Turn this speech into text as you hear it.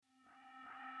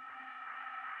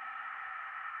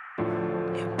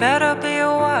better be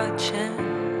watching.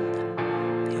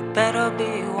 You better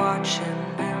be watching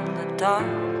in the dark.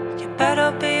 You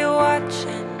better be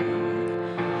watching.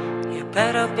 You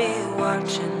better be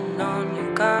watching on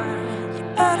your guard. You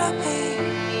better be,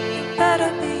 you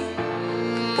better be,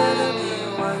 you better be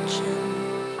watching.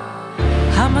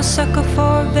 I'm a sucker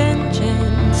for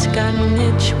vengeance. Got an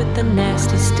itch with the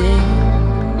nasty sting.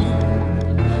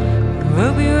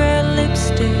 Ruby red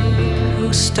lipstick. Who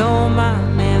stole my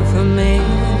man from me?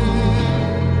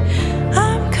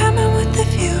 I'm coming with a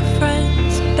few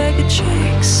friends, bag of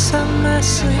tricks on my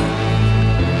sleeve.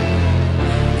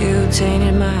 You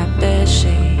tainted my bed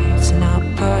sheets, and I'll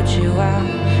purge you out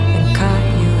and cut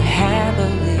you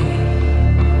heavily.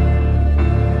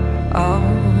 Oh,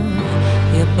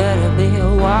 you better be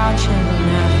watching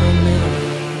out for me.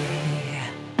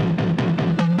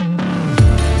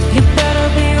 You better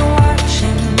be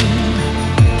watching.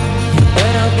 You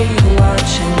better be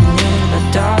watching in the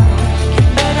dark. You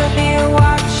better be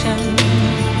watching.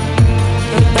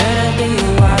 You better be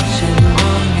watching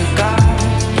on your guard.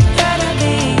 You better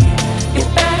be, you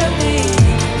better be,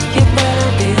 you better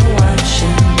be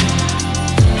watching.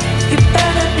 You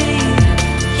better be,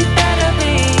 you better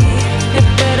be, you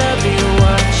better be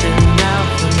watching out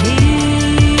for me.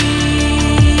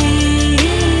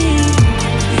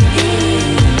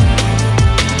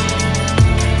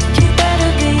 You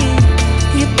better be,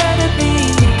 you better be,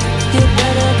 you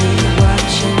better be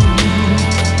watching.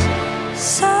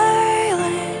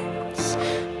 Silence,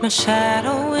 my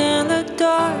shadow in the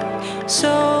dark,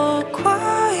 so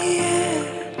quiet.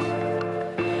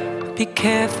 Be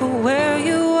careful where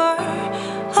you are.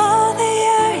 All the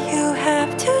air you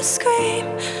have to scream.